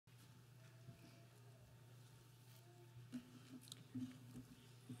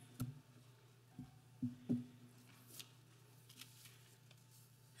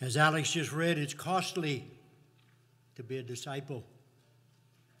As Alex just read, it's costly to be a disciple.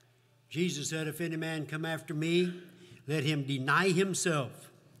 Jesus said, if any man come after me, let him deny himself,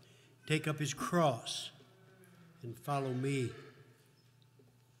 take up his cross, and follow me.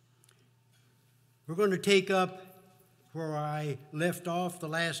 We're going to take up where I left off the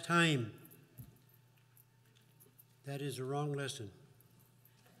last time. That is the wrong lesson.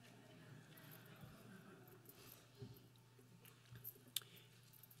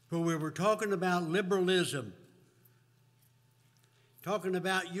 Where we were talking about liberalism, talking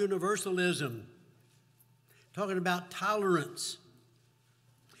about universalism, talking about tolerance,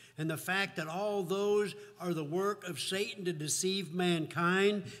 and the fact that all those are the work of Satan to deceive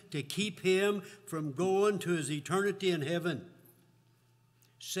mankind, to keep him from going to his eternity in heaven.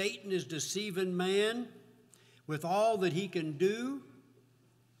 Satan is deceiving man with all that he can do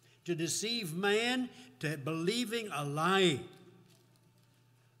to deceive man to believing a lie.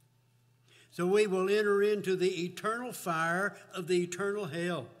 So we will enter into the eternal fire of the eternal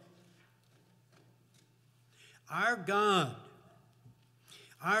hell. Our God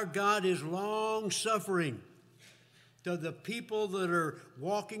is long-suffering to the people that are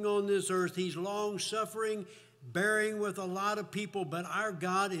walking on this earth. He's long-suffering, bearing with a lot of people, but our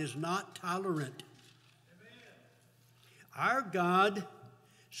God is not tolerant. Amen. Our God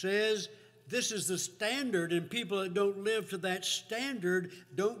says this is the standard, and people that don't live to that standard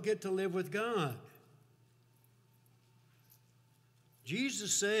don't get to live with God.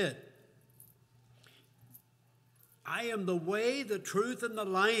 Jesus said, I am the way, the truth, and the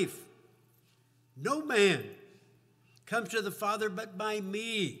life. No man comes to the Father but by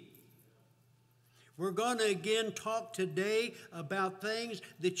me. We're going to again talk today about things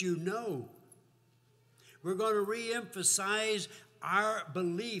that you know. We're going to re-emphasize our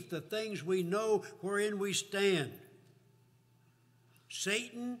belief, the things we know wherein we stand.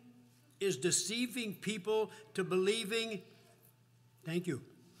 Satan is deceiving people to believing, thank you.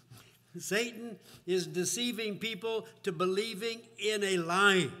 Satan is deceiving people to believing in a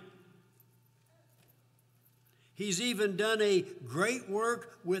lie. He's even done a great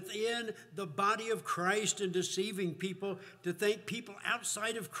work within the body of Christ in deceiving people to think people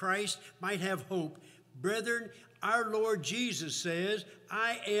outside of Christ might have hope. Brethren, our Lord Jesus says,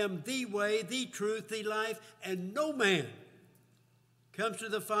 I am the way, the truth, the life, and no man comes to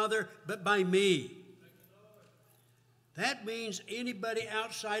the Father but by me. That means anybody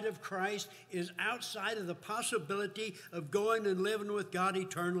outside of Christ is outside of the possibility of going and living with God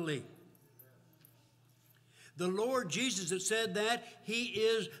eternally. The Lord Jesus that said that, he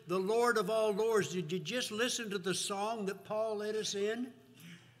is the Lord of all lords. Did you just listen to the song that Paul led us in?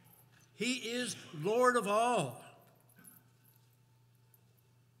 He is Lord of all.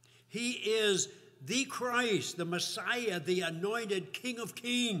 He is the Christ, the Messiah, the anointed King of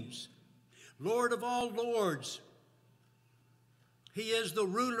kings, Lord of all lords. He is the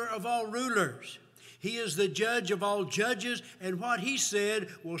ruler of all rulers. He is the judge of all judges, and what he said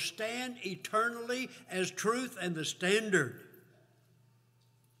will stand eternally as truth and the standard.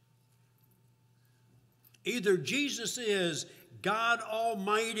 Either Jesus is God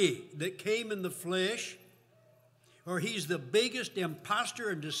Almighty that came in the flesh, or he's the biggest imposter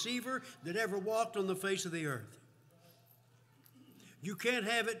and deceiver that ever walked on the face of the earth. You can't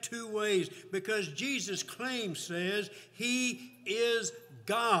have it two ways, because Jesus' claim says he is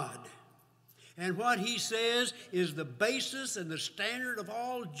God. And what he says is the basis and the standard of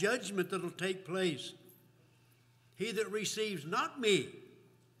all judgment that will take place. He that receives not me,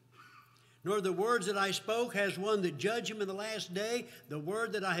 nor the words that I spoke, has one that judge him in the last day. The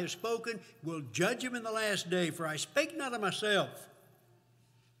word that I have spoken will judge him in the last day. For I spake not of myself,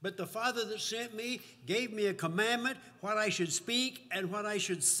 but the Father that sent me gave me a commandment, what I should speak and what I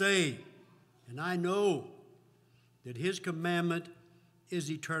should say. And I know that his commandment is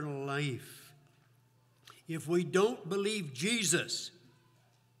eternal life. If we don't believe Jesus,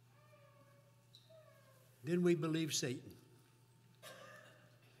 then we believe Satan.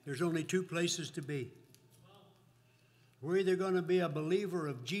 There's only two places to be. We're either going to be a believer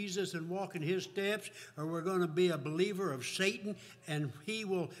of Jesus and walk in his steps, or we're going to be a believer of Satan, and he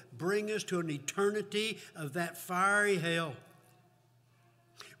will bring us to an eternity of that fiery hell.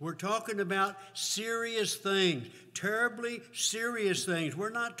 We're talking about serious things, terribly serious things. We're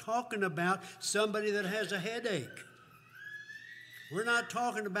not talking about somebody that has a headache. We're not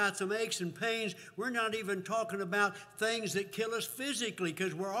talking about some aches and pains. We're not even talking about things that kill us physically,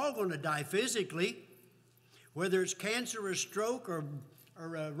 because we're all going to die physically. Whether it's cancer or stroke or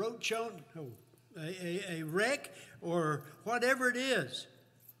a a wreck or whatever it is.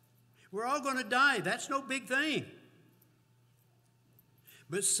 We're all going to die. That's no big thing.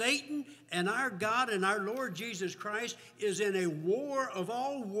 But Satan and our God and our Lord Jesus Christ is in a war of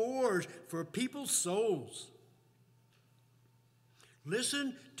all wars for people's souls.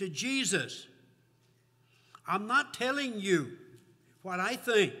 Listen to Jesus. I'm not telling you what I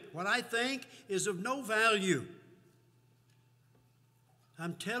think. What I think is of no value.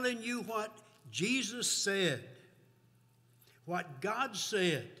 I'm telling you what Jesus said, what God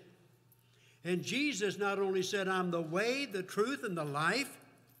said. And Jesus not only said, I'm the way, the truth, and the life.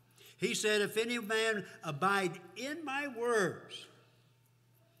 He said, if any man abide in my words,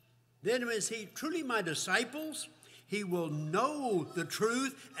 then is he truly my disciples. He will know the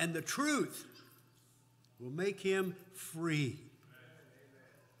truth, and the truth will make him free.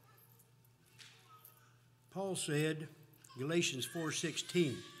 Paul said, Galatians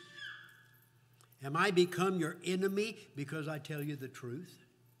 4:16, am I become your enemy because I tell you the truth?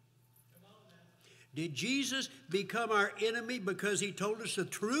 Did Jesus become our enemy because he told us the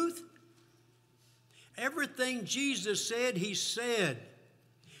truth? Everything Jesus said, he said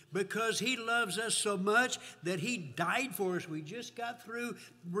because he loves us so much that he died for us. We just got through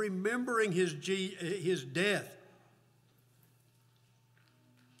remembering his death.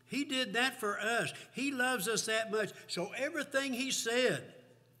 He did that for us. He loves us that much. So everything he said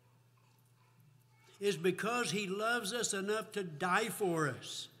is because he loves us enough to die for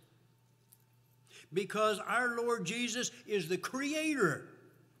us. Because our Lord Jesus is the creator.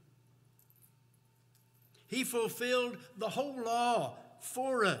 He fulfilled the whole law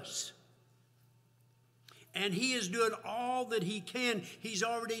for us. And he is doing all that he can. He's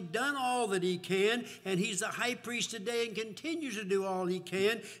already done all that he can. And he's the high priest today and continues to do all he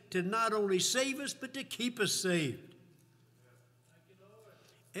can to not only save us, but to keep us saved.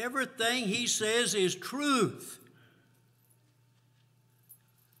 Everything he says is truth.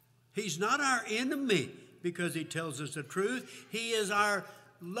 He's not our enemy because he tells us the truth. He is our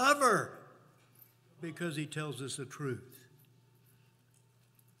lover because he tells us the truth.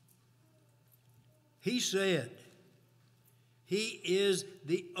 He said, he is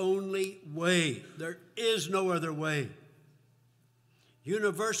the only way. There is no other way.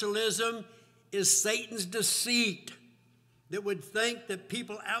 Universalism is Satan's deceit that would think that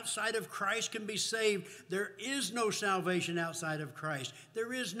people outside of Christ can be saved. There is no salvation outside of Christ.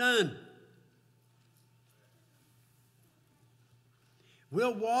 There is none.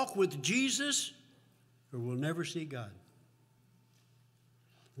 We'll walk with Jesus or we'll never see God.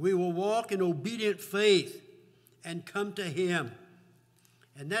 We will walk in obedient faith and come to him.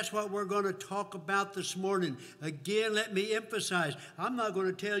 And that's what we're going to talk about this morning. Again, let me emphasize, I'm not going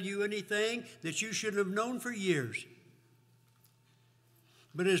to tell you anything that you should have known for years.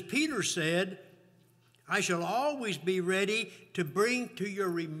 But as Peter said, I shall always be ready to bring to your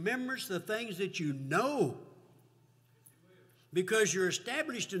remembrance the things that you know, because you're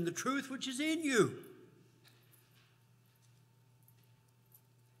established in the truth which is in you.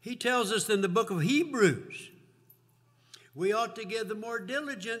 He tells us in the book of Hebrews, we ought to give the more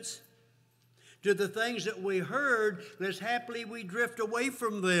diligence to the things that we heard, lest happily we drift away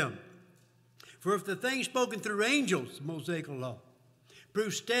from them. For if the things spoken through angels, the Mosaical law,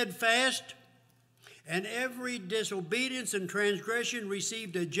 prove steadfast, and every disobedience and transgression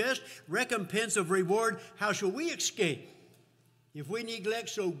received a just recompense of reward, how shall we escape if we neglect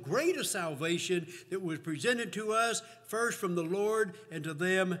so great a salvation that was presented to us first from the Lord and to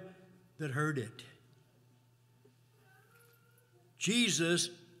them that heard it? Jesus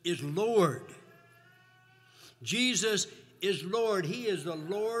is Lord. Jesus is Lord. He is the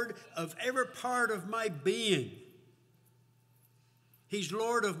Lord of every part of my being. He's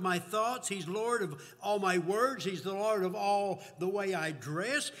Lord of my thoughts. He's Lord of all my words. He's the Lord of all the way I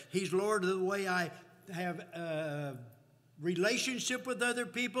dress. He's Lord of the way I have relationship with other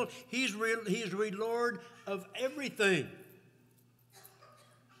people. He's Lord of everything.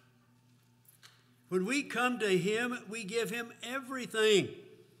 When we come to him, we give him everything.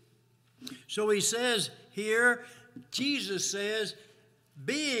 So he says here, Jesus says,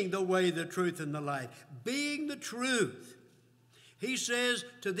 being the way, the truth, and the life, being the truth. He says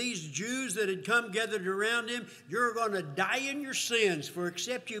to these Jews that had come gathered around him, you're going to die in your sins, for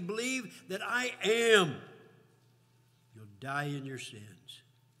except you believe that I am, you'll die in your sins.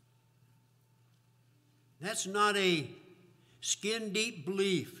 That's not a skin-deep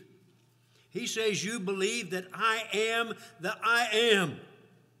belief. He says you believe that I am the I am.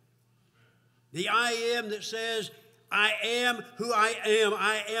 The I am that says, I am who I am.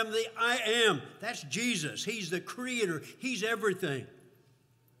 I am the I am. That's Jesus. He's the creator. He's everything.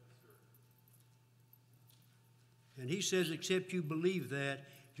 And he says, except you believe that,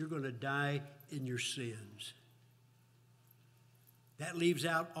 you're going to die in your sins. That leaves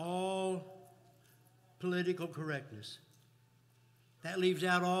out all political correctness. That leaves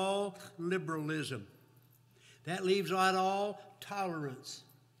out all liberalism. That leaves out all tolerance.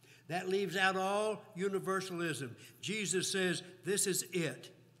 That leaves out all universalism. Jesus says, this is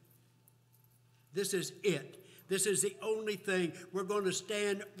it. This is it. This is the only thing. We're going to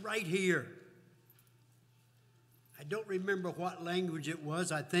stand right here. I don't remember what language it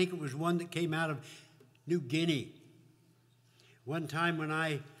was. I think it was one that came out of New Guinea. One time when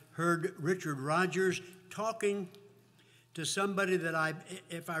I heard Richard Rogers talking to somebody that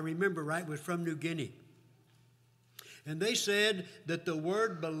if I remember right, was from New Guinea. And they said that the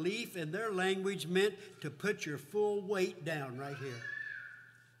word belief in their language meant to put your full weight down right here.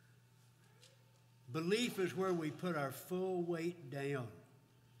 Belief is where we put our full weight down.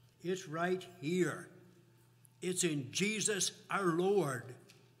 It's right here. It's in Jesus our Lord.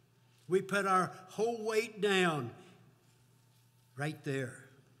 We put our whole weight down right there.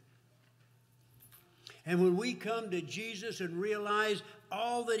 And when we come to Jesus and realize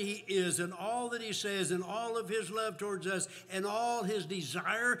all that he is and all that he says and all of his love towards us and all his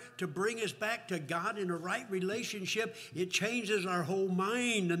desire to bring us back to God in a right relationship, it changes our whole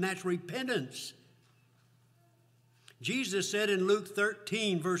mind, and that's repentance. Jesus said in Luke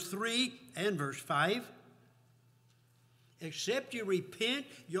 13, verse 3 and verse 5, except you repent,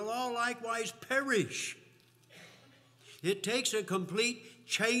 you'll all likewise perish. It takes a complete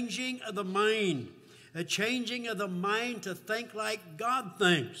changing of the mind. A changing of the mind to think like God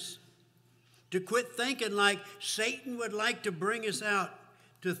thinks. To quit thinking like Satan would like to bring us out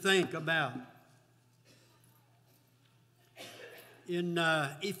to think about. In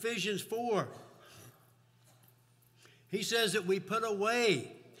Ephesians 4, he says that we put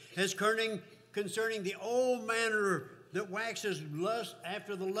away as concerning the old manner that waxes lust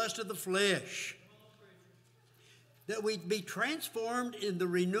after the lust of the flesh. That we be transformed in the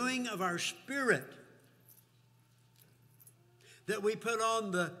renewing of our spirit. That we put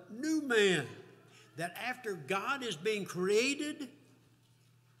on the new man, that after God is being created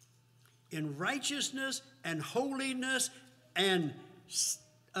in righteousness and holiness and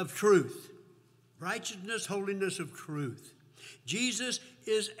of truth. Righteousness, holiness of truth. Jesus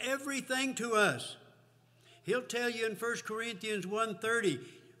is everything to us. He'll tell you in 1 Corinthians 1:30,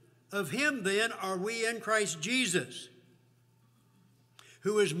 of him then are we in Christ Jesus,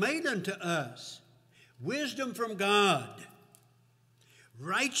 who is made unto us wisdom from God,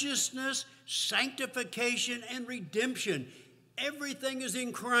 righteousness, sanctification, and redemption. Everything is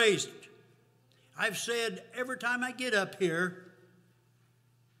in Christ. I've said every time I get up here,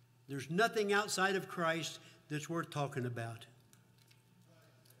 there's nothing outside of Christ that's worth talking about.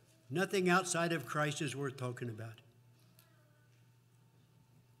 Nothing outside of Christ is worth talking about.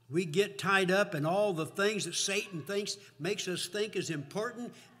 We get tied up in all the things that Satan makes us think is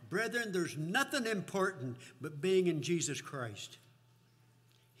important. Brethren, there's nothing important but being in Jesus Christ.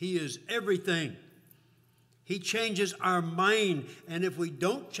 He is everything. He changes our mind. And if we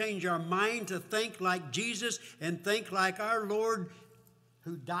don't change our mind to think like Jesus and think like our Lord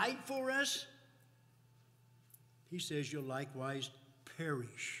who died for us, he says you'll likewise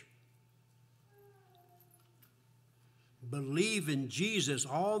perish. Believe in Jesus.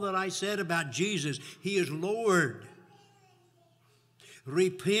 All that I said about Jesus, he is Lord.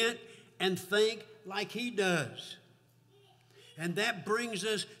 Repent and think like he does. And that brings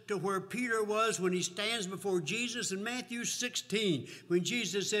us to where Peter was when he stands before Jesus in Matthew 16, when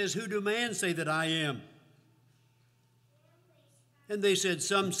Jesus says, who do man say that I am? And they said,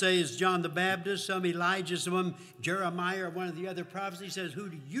 some say it's John the Baptist, some Elijah, some Jeremiah, or one of the other prophets. He says, who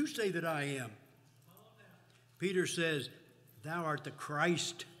do you say that I am? Peter says, thou art the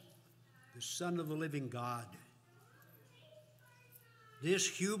Christ, the Son of the living God. This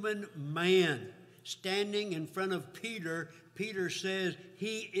human man standing in front of Peter, Peter says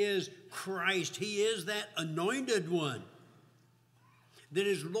he is Christ. He is that anointed one that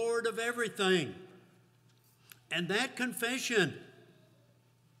is Lord of everything. And that confession,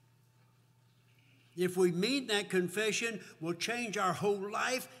 if we mean that confession, will change our whole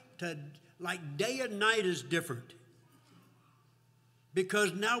life to like day and night is different.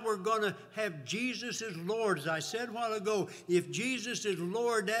 Because now we're going to have Jesus as Lord. As I said a while ago, if Jesus is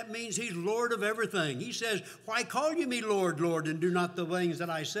Lord, that means he's Lord of everything. He says, why call you me Lord, Lord, and do not the things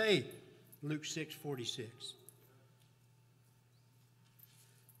that I say? Luke 6:46.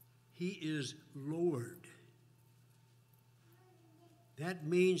 He is Lord. That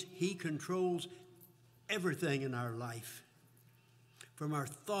means he controls everything in our life. From our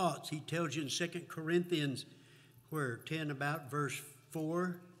thoughts, he tells you in 2 Corinthians, where 10 about verse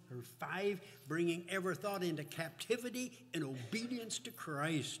 4, or 5, bringing every thought into captivity in obedience to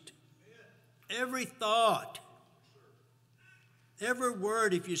Christ. Every thought, every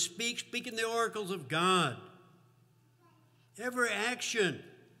word, if you speak in the oracles of God. Every action,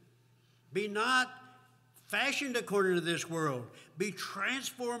 be not fashioned according to this world. Be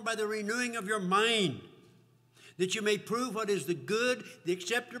transformed by the renewing of your mind, that you may prove what is the good, the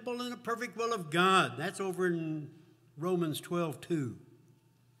acceptable, and the perfect will of God. That's over in Romans 12:2.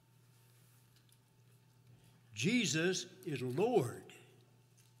 Jesus is Lord.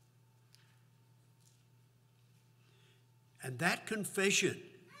 And that confession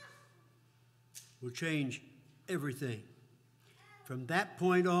will change everything. From that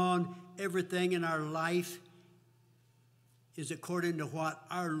point on, everything in our life is according to what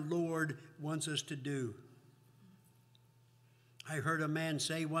our Lord wants us to do. I heard a man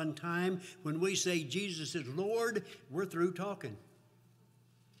say one time, when we say Jesus is Lord, we're through talking.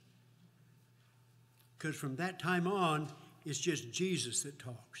 Because from that time on, it's just Jesus that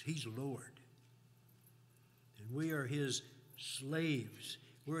talks. He's Lord. And we are his slaves.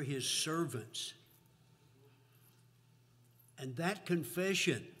 We're his servants. And that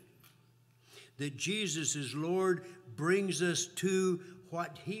confession that Jesus is Lord brings us to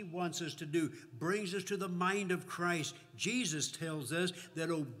what he wants us to do, brings us to the mind of Christ. Jesus tells us that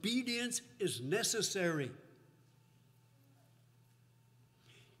obedience is necessary.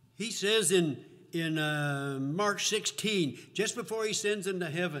 He says in Mark 16, just before he sends into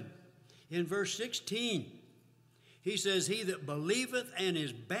heaven, in verse 16, he says, "He that believeth and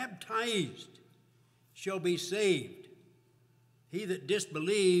is baptized shall be saved. He that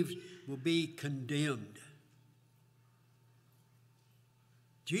disbelieves will be condemned."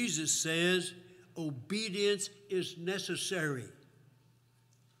 Jesus says obedience is necessary.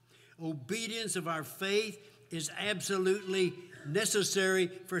 Obedience of our faith is absolutely necessary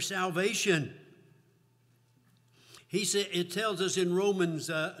for salvation. He said, it tells us in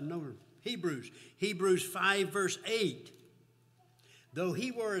Hebrews 5, verse 8, "Though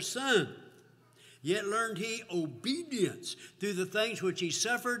he were a son, yet learned he obedience through the things which he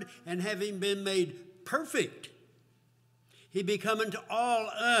suffered, and having been made perfect, he become unto all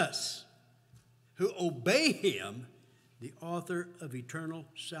us who obey him, the author of eternal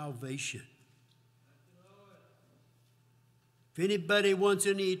salvation." If anybody wants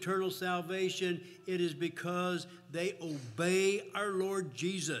any eternal salvation, it is because they obey our Lord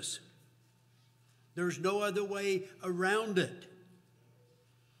Jesus. There's no other way around it.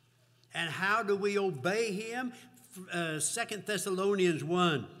 And how do we obey him? 2 Thessalonians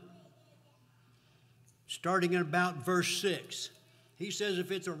 1, starting at about verse 6. He says,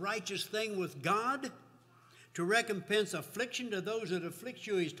 "If it's a righteous thing with God to recompense affliction to those that afflict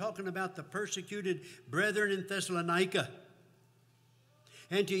you," he's talking about the persecuted brethren in Thessalonica,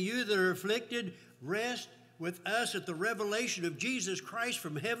 "and to you that are afflicted, rest with us at the revelation of Jesus Christ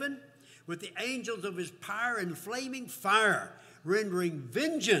from heaven, with the angels of his power and flaming fire, rendering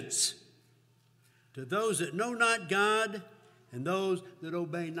vengeance to those that know not God and those that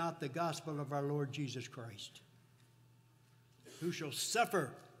obey not the gospel of our Lord Jesus Christ, who shall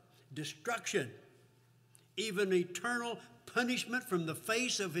suffer destruction, even eternal punishment from the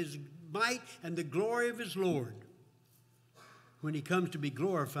face of his might and the glory of his Lord, when he comes to be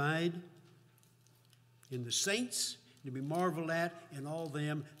glorified in the saints, to be marveled at in all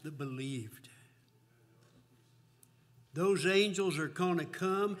them that believed." Those angels are going to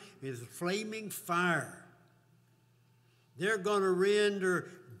come with flaming fire. They're going to render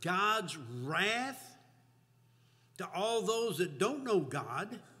God's wrath to all those that don't know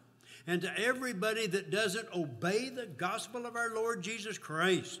God and to everybody that doesn't obey the gospel of our Lord Jesus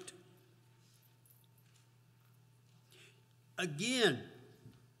Christ. Again,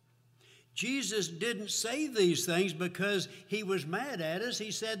 Jesus didn't say these things because he was mad at us.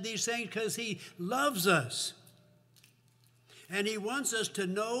 He said these things because he loves us. And he wants us to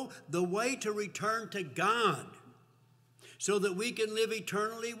know the way to return to God so that we can live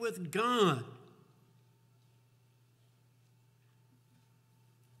eternally with God.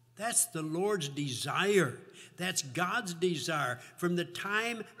 That's the Lord's desire. That's God's desire. From the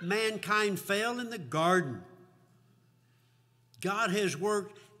time mankind fell in the garden, God has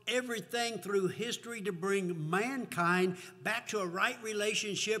worked everything through history to bring mankind back to a right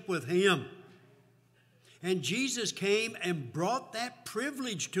relationship with him. And Jesus came and brought that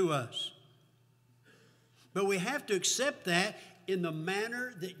privilege to us. But we have to accept that in the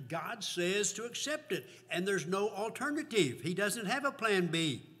manner that God says to accept it. And there's no alternative. He doesn't have a plan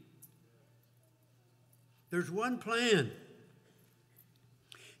B. There's one plan.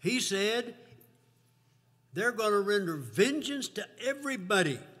 He said they're going to render vengeance to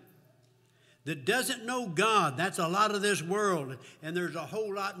everybody that doesn't know God. That's a lot of this world. And there's a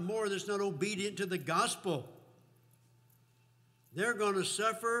whole lot more that's not obedient to the gospel. They're going to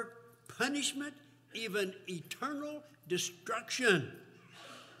suffer punishment, even eternal destruction.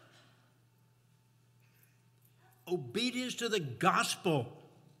 Obedience to the gospel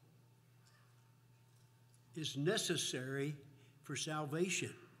is necessary for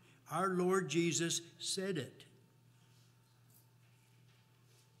salvation. Our Lord Jesus said it.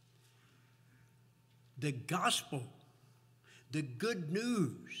 The gospel, the good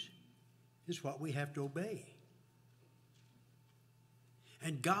news, is what we have to obey.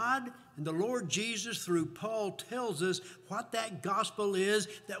 And God and the Lord Jesus through Paul tells us what that gospel is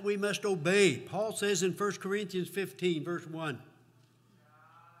that we must obey. Paul says in 1 Corinthians 15, verse 1,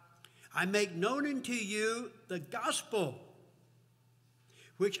 I make known unto you the gospel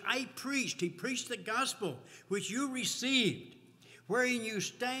which I preached. He preached the gospel which you received, wherein you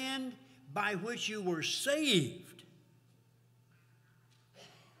stand, by which you were saved.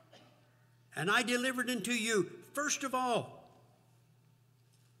 And I delivered unto you first of all.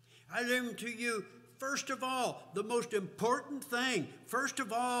 I delivered to you, first of all, the most important thing. First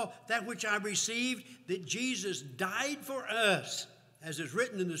of all, that which I received, that Jesus died for us, as is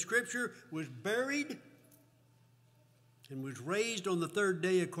written in the Scripture, was buried, and was raised on the third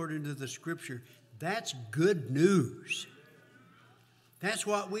day according to the Scripture. That's good news. That's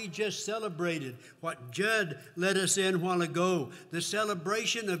what we just celebrated, what Judd led us in a while ago, the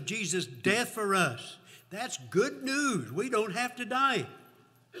celebration of Jesus' death for us. That's good news. We don't have to die.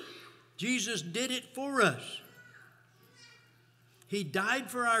 Jesus did it for us. He died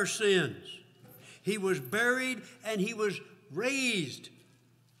for our sins. He was buried and he was raised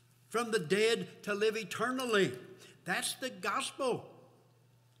from the dead to live eternally. That's the gospel.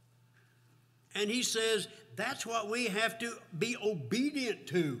 And he says that's what we have to be obedient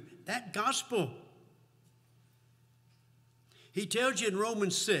to, that gospel. He tells you in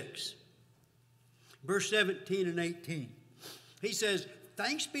Romans 6, verse 17 and 18. He says,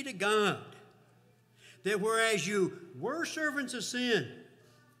 thanks be to God that whereas you were servants of sin,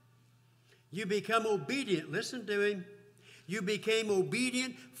 you become obedient. Listen to him. You became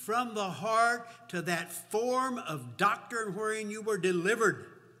obedient from the heart to that form of doctrine wherein you were delivered.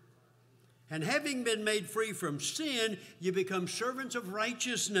 And having been made free from sin, you become servants of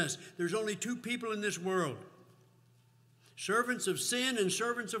righteousness. There's only two people in this world. Servants of sin and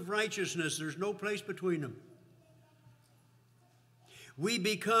servants of righteousness. There's no place between them. We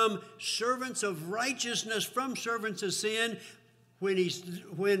become servants of righteousness from servants of sin when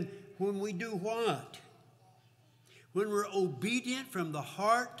we do what? When we're obedient from the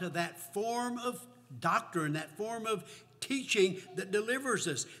heart to that form of doctrine, that form of teaching that delivers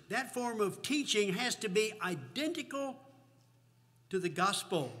us. That form of teaching has to be identical to the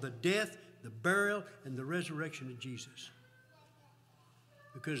gospel, the death, the burial, and the resurrection of Jesus.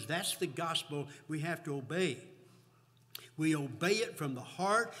 Because that's the gospel we have to obey. We obey it from the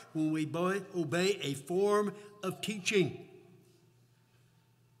heart when we obey a form of teaching.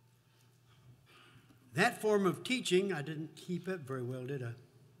 That form of teaching, I didn't keep it very well, did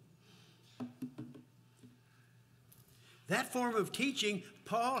I? That form of teaching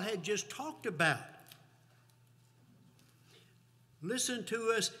Paul had just talked about. Listen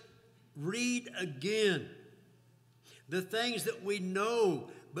to us read again. The things that we know,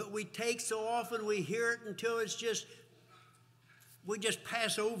 but we take so often, we hear it until it's just, we just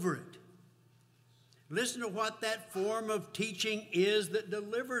pass over it. Listen to what that form of teaching is that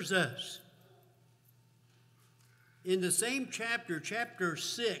delivers us. In the same chapter, chapter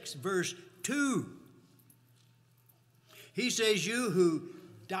 6, verse 2, he says, you who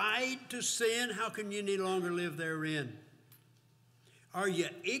died to sin, how can you any longer live therein? Are you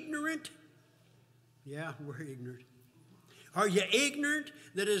ignorant? Yeah, we're ignorant. Are you ignorant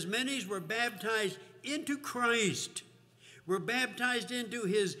that as many as were baptized into Christ, were baptized into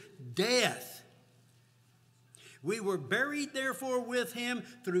his death? We were buried, therefore, with him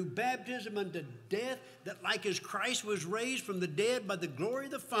through baptism unto death, that like as Christ was raised from the dead by the glory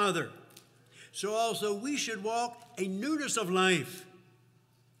of the Father, so also we should walk a newness of life.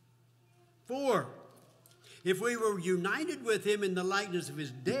 4, if we were united with him in the likeness of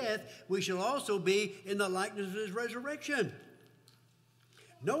his death, we shall also be in the likeness of his resurrection.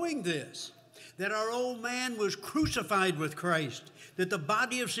 Knowing this, that our old man was crucified with Christ, that the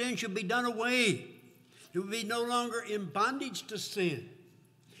body of sin should be done away, that we be no longer in bondage to sin.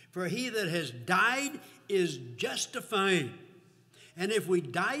 For he that has died is justified. And if we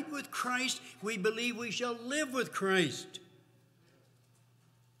died with Christ, we believe we shall live with Christ.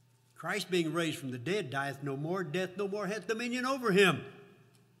 Christ being raised from the dead dieth no more, death no more hath dominion over him.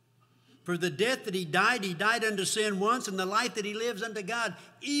 For the death that he died unto sin once, and the life that he lives unto God.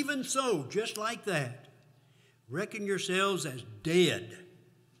 Even so, just like that, reckon yourselves as dead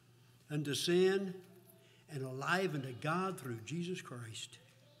unto sin and alive unto God through Jesus Christ.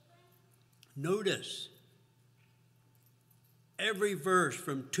 Notice every verse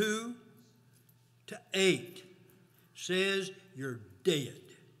from 2 to 8 says you're dead.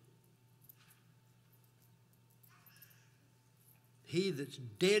 He that's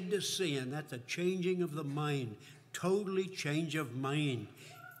dead to sin, that's a changing of the mind, totally change of mind.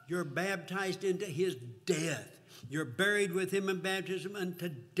 You're baptized into his death. You're buried with him in baptism unto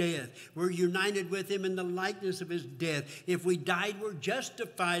death. We're united with him in the likeness of his death. If we died, we're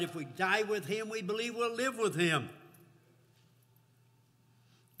justified. If we die with him, we believe we'll live with him.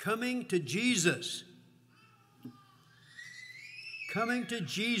 Coming to Jesus. Coming to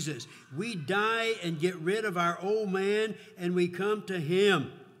Jesus. We die and get rid of our old man, and we come to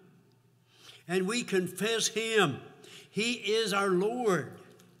him. And we confess him. He is our Lord.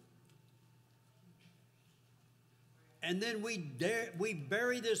 And then we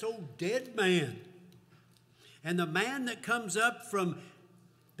bury this old dead man. And the man that comes up from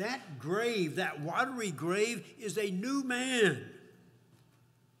that grave, that watery grave, is a new man.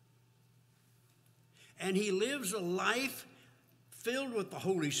 And he lives a life filled with the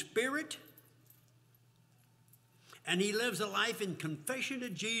Holy Spirit. And he lives a life in confession to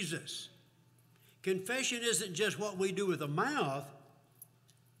Jesus. Confession isn't just what we do with the mouth.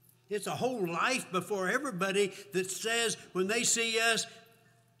 It's a whole life before everybody that says when they see us,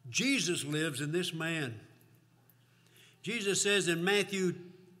 Jesus lives in this man. Jesus says in Matthew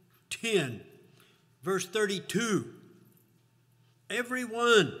 10, verse 32,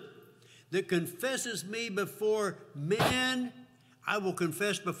 everyone that confesses me before men, I will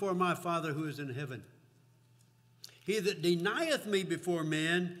confess before my Father who is in heaven. He that denieth me before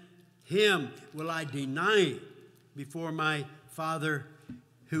men, him will I deny before my Father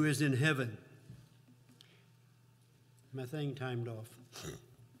who is in heaven. My thing timed off.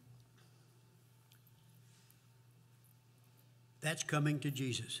 That's coming to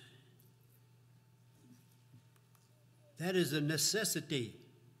Jesus. That is a necessity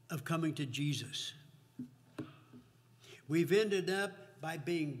of coming to Jesus. We've ended up by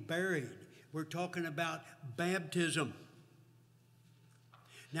being buried. We're talking about baptism.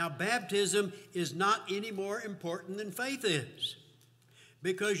 Now, baptism is not any more important than faith is.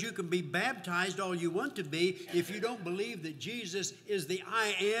 Because you can be baptized all you want to be. If you don't believe that Jesus is the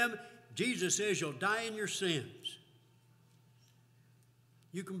I am, Jesus says you'll die in your sins.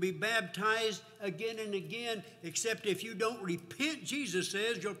 You can be baptized again and again, except if you don't repent, Jesus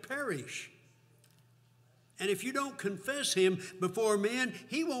says you'll perish. And if you don't confess him before men,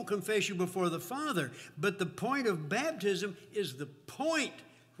 he won't confess you before the Father. But the point of baptism is the point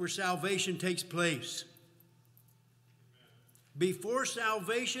where salvation takes place. Before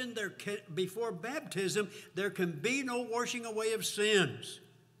salvation, before baptism, there can be no washing away of sins.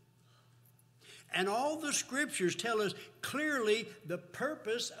 And all the scriptures tell us clearly the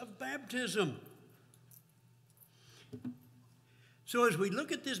purpose of baptism. So as we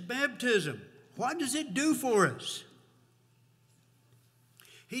look at this baptism, what does it do for us?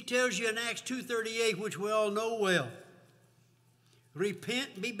 He tells you in Acts 2:38, which we all know well, repent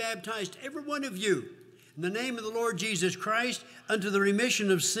and be baptized, every one of you, in the name of the Lord Jesus Christ, unto the remission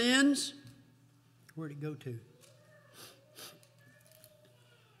of sins. Where'd it go to?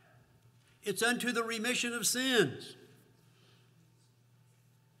 It's unto the remission of sins.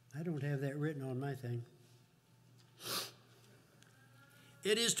 I don't have that written on my thing.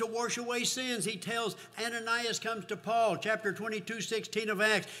 It is to wash away sins. He tells, Ananias comes to Paul, chapter 22:16 of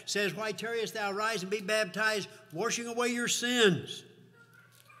Acts, says, why tarriest thou? Rise and be baptized, washing away your sins.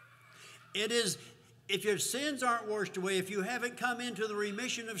 It is, if your sins aren't washed away, if you haven't come into the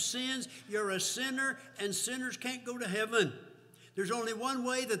remission of sins, you're a sinner, and sinners can't go to heaven. There's only one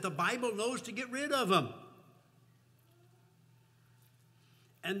way that the Bible knows to get rid of them.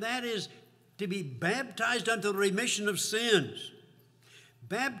 And that is to be baptized unto the remission of sins.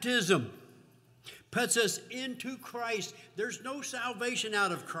 Baptism puts us into Christ. There's no salvation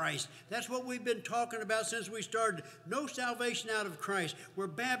out of Christ. That's what we've been talking about since we started. No salvation out of Christ. We're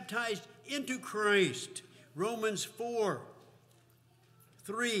baptized into Christ. Romans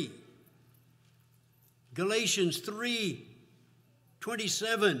 4:3. Galatians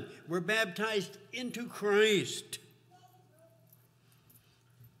 3:27. We're baptized into Christ.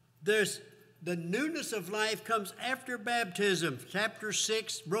 The newness of life comes after baptism. Chapter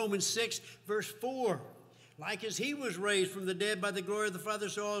 6, Romans 6, verse 4. Like as he was raised from the dead by the glory of the Father,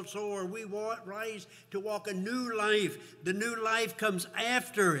 so also are we raised to walk a new life. The new life comes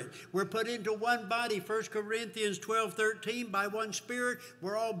after it. We're put into one body. 1 Corinthians 12:13, by one Spirit,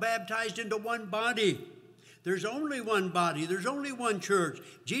 we're all baptized into one body. There's only one body. There's only one church.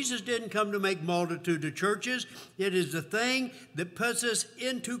 Jesus didn't come to make multitude of churches. It is the thing that puts us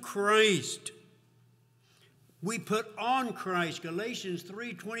into Christ. We put on Christ. Galatians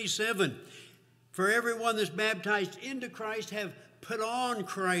 3:27. For everyone that's baptized into Christ have put on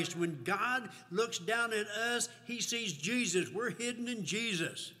Christ. When God looks down at us, he sees Jesus. We're hidden in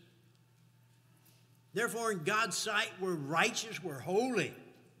Jesus. Therefore, in God's sight, we're righteous, we're holy.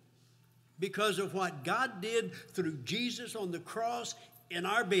 Because of what God did through Jesus on the cross in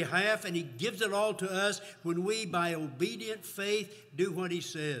our behalf, and he gives it all to us when we, by obedient faith, do what he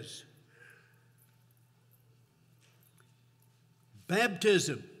says.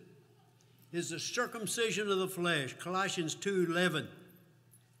 Baptism is the circumcision of the flesh. Colossians 2:11.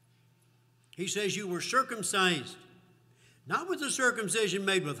 He says you were circumcised, not with the circumcision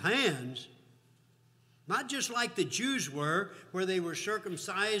made with hands, not just like the Jews were, where they were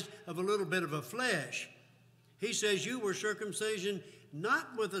circumcised of a little bit of a flesh. He says you were circumcision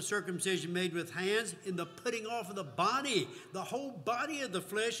not with the circumcision made with hands, in the putting off of the body, the whole body of the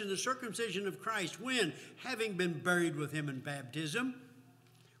flesh, and the circumcision of Christ. When? Having been buried with him in baptism,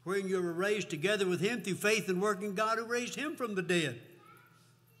 wherein you were raised together with him through faith and work in God who raised him from the dead.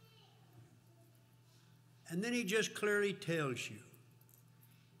 And then he just clearly tells you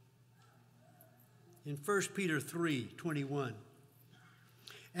in 1 Peter 3:21,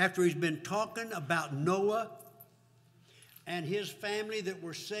 after he's been talking about Noah and his family that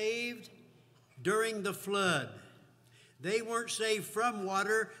were saved during the flood. They weren't saved from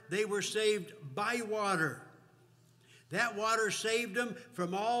water, they were saved by water. That water saved them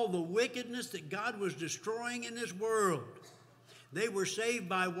from all the wickedness that God was destroying in this world. They were saved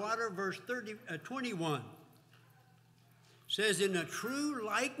by water, verse 21. Says, in a true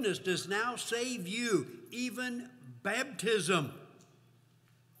likeness does now save you, even baptism.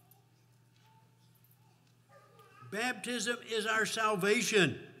 Baptism is our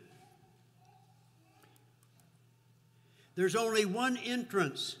salvation. There's only one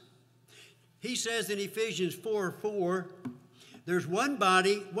entrance. He says in Ephesians 4:4, there's one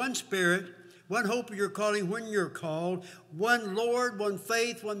body, one Spirit, one hope of your calling when you're called, one Lord, one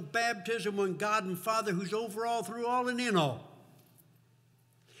faith, one baptism, one God and Father who's over all, through all, and in all.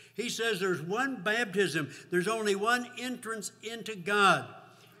 He says there's one baptism. There's only one entrance into God.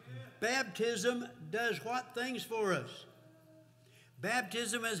 Baptism does what things for us?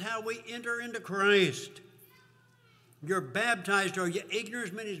 Baptism is how we enter into Christ. You're baptized, or your ignorance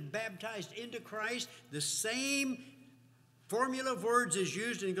is baptized into Christ. The same formula of words is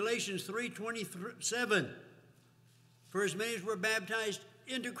used in Galatians 3:27. For as many as were baptized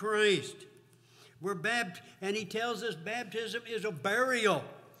into Christ. And he tells us baptism is a burial.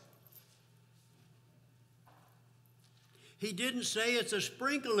 He didn't say it's a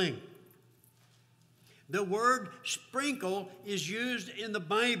sprinkling. The word sprinkle is used in the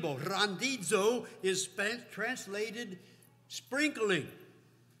Bible. Randizo is translated sprinkling.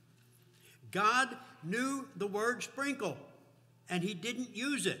 God knew the word sprinkle, and he didn't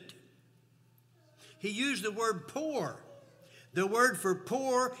use it. He used the word pour. The word for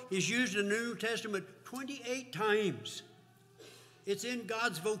pour is used in the New Testament 28 times. It's in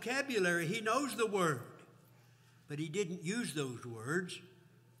God's vocabulary. He knows the word, but he didn't use those words.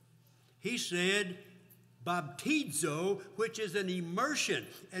 He said baptizo, which is an immersion,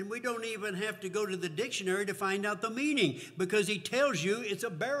 and we don't even have to go to the dictionary to find out the meaning, because he tells you it's a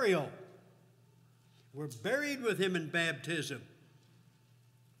burial. We're buried with him in baptism.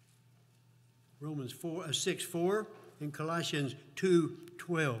 Romans 6:4 and Colossians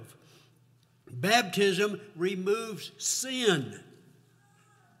 2:12. Baptism removes sin.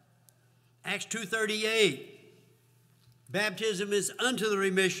 Acts 2:38. Baptism is unto the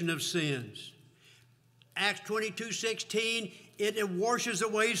remission of sins. Acts 22:16, it washes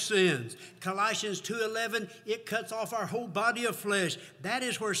away sins. Colossians 2:11, it cuts off our whole body of flesh. That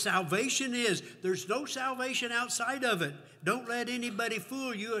is where salvation is. There's no salvation outside of it. Don't let anybody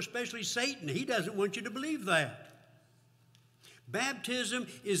fool you, especially Satan. He doesn't want you to believe that. Baptism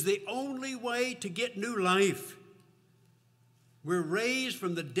is the only way to get new life. We're raised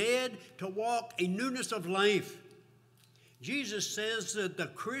from the dead to walk a newness of life. Jesus says that the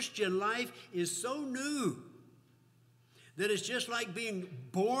Christian life is so new that it's just like being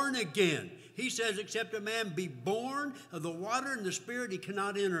born again. He says, except a man be born of the water and the Spirit, he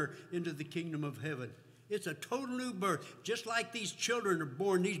cannot enter into the kingdom of heaven. It's a total new birth. Just like these children are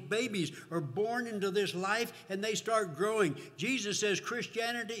born, these babies are born into this life and they start growing. Jesus says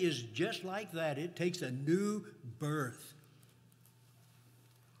Christianity is just like that. It takes a new birth.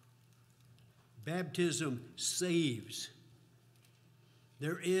 Baptism saves.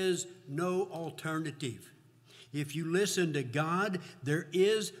 There is no alternative. If you listen to God, there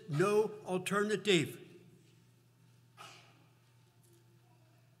is no alternative.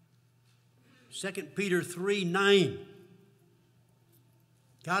 2 Peter 3:9.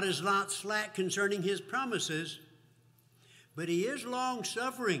 God is not slack concerning his promises, but he is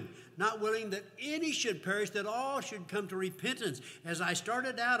long-suffering, not willing that any should perish, that all should come to repentance. As I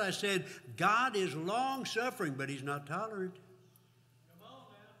started out, I said, God is long-suffering, but he's not tolerant. Come on,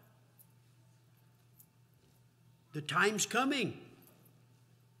 man. The time's coming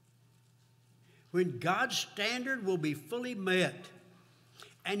when God's standard will be fully met.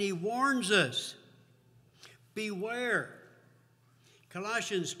 And he warns us, beware.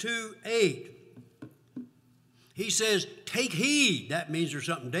 Colossians 2:8. He says, take heed. That means there's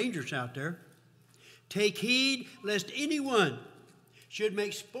something dangerous out there. Take heed lest anyone should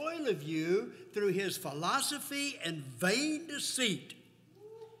make spoil of you through his philosophy and vain deceit,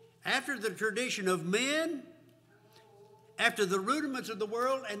 after the tradition of men, after the rudiments of the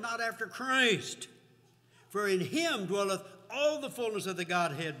world, and not after Christ. For in him dwelleth all the fullness of the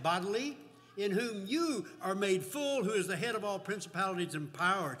Godhead bodily, in whom you are made full, who is the head of all principalities and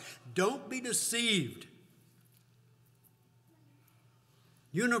powers. Don't be deceived.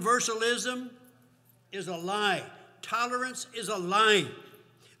 Universalism is a lie. Tolerance is a lie.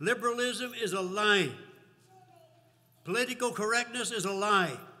 Liberalism is a lie. Political correctness is a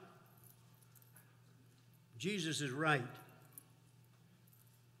lie. Jesus is right.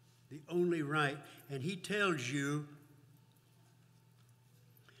 The only right. And he tells you,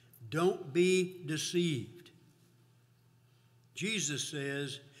 don't be deceived. Jesus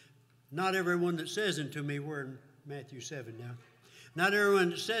says, not everyone that says unto me, we're in Matthew 7 now, not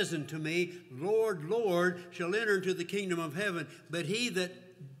everyone that says unto me, Lord, Lord, shall enter into the kingdom of heaven, but he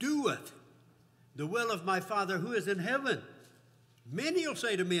that doeth the will of my Father who is in heaven. Many will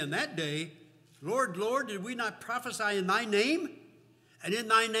say to me in that day, Lord, Lord, did we not prophesy in thy name? And in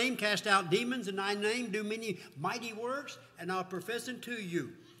thy name cast out demons, in thy name do many mighty works, and I'll profess unto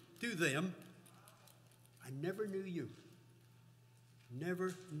you, to them, I never knew you.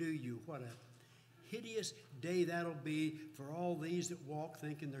 Never knew you. What a hideous day that'll be for all these that walk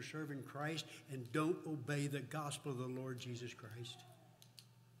thinking they're serving Christ and don't obey the gospel of the Lord Jesus Christ.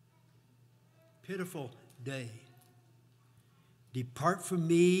 Pitiful day. Depart from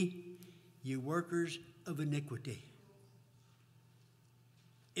me, ye workers of iniquity.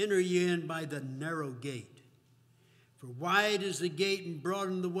 Enter ye in by the narrow gate. For wide is the gate and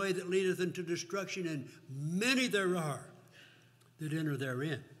broad is the way that leadeth unto destruction, and many there are that enter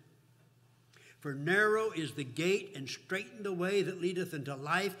therein. For narrow is the gate and straiten the way that leadeth unto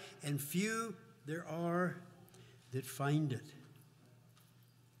life, and few there are that find it.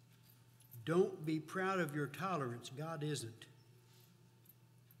 Don't be proud of your tolerance. God isn't.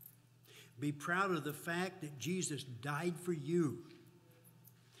 Be proud of the fact that Jesus died for you.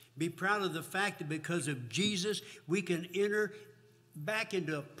 Be proud of the fact that because of Jesus, we can enter back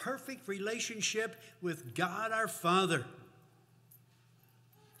into a perfect relationship with God our Father.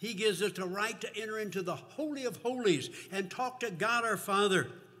 He gives us the right to enter into the Holy of Holies and talk to God our Father.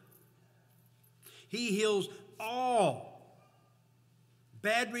 He heals all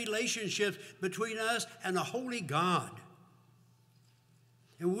bad relationships between us and a holy God.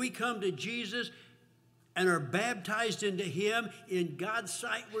 And when we come to Jesus and are baptized into him, in God's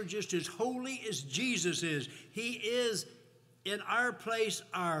sight, we're just as holy as Jesus is. He is, in our place,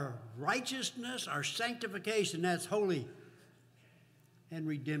 our righteousness, our sanctification. That's holy and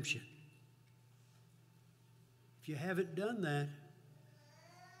redemption. If you haven't done that,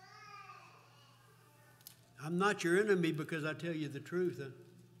 I'm not your enemy because I tell you the truth.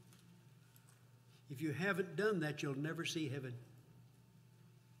 If you haven't done that, you'll never see heaven.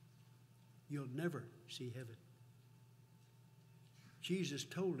 You'll never see heaven. Jesus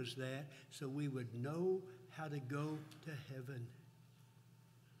told us that so we would know how to go to heaven.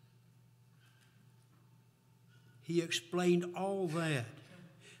 He explained all that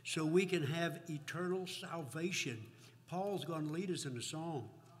so we can have eternal salvation. Paul's going to lead us in a song.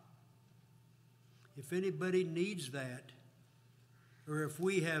 If anybody needs that, or if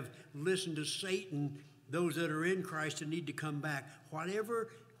we have listened to Satan, those that are in Christ and need to come back, whatever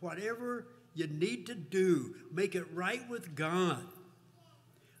you need to do, make it right with God.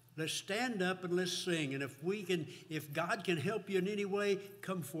 Let's stand up and let's sing. And if God can help you in any way,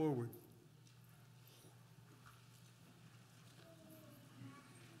 come forward.